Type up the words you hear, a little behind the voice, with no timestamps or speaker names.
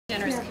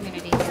Generous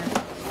community here.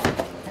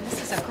 And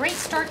this is a great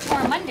start to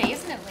our Monday,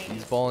 isn't it, ladies?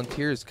 These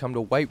volunteers come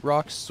to White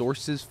Rock's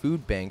Sources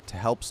Food Bank to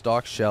help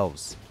stock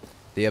shelves.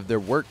 They have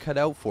their work cut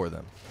out for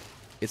them.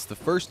 It's the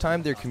first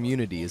time their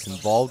community is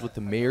involved with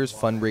the mayor's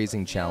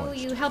fundraising challenge.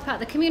 You help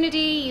out the community,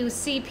 you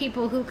see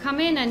people who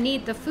come in and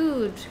need the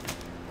food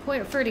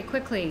pretty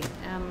quickly.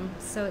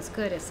 So it's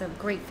good, it's a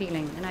great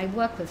feeling. And I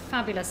work with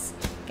fabulous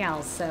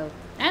gals,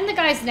 and the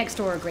guys next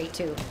door are great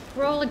too.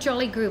 We're all a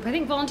jolly group. I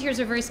think volunteers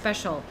are very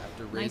special.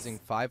 After raising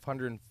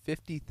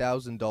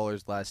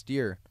 $550,000 last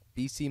year,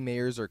 BC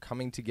mayors are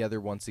coming together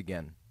once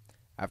again.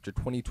 After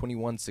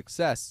 2021's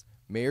success,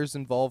 mayors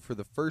involved for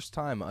the first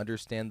time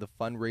understand the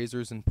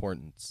fundraiser's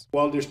importance.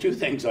 Well, there's two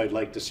things I'd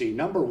like to see.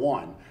 Number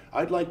one,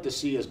 I'd like to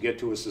see us get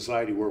to a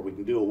society where we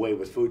can do away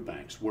with food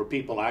banks, where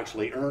people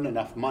actually earn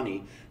enough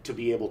money to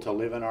be able to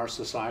live in our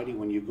society.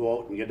 When you go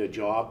out and get a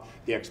job,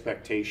 the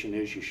expectation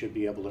is you should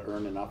be able to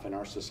earn enough in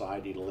our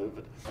society to live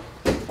it.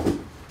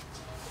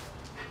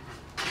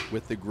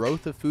 With the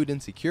growth of food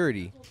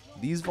insecurity,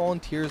 these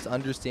volunteers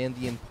understand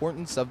the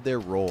importance of their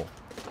role.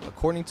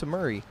 According to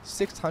Murray,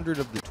 600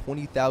 of the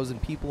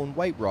 20,000 people in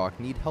White Rock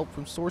need help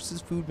from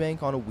Sources Food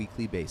Bank on a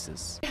weekly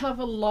basis. We have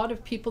a lot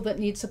of people that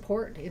need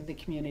support in the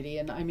community,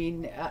 and I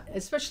mean,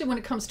 especially when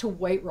it comes to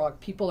White Rock,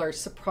 people are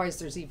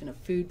surprised there's even a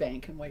food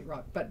bank in White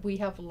Rock, but we've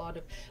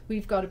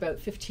got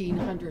about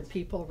 1,500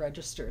 people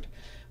registered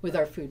with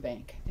our food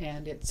bank,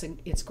 and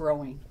it's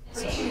growing.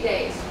 For 2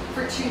 days.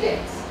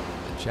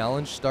 The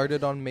challenge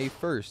started on May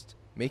 1st,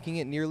 making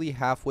it nearly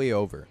halfway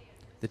over.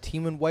 The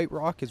team in White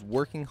Rock is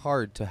working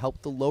hard to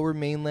help the Lower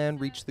Mainland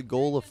reach the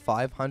goal of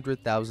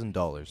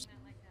 $500,000.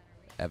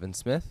 Evan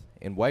Smith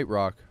in White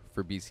Rock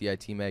for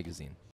BCIT Magazine.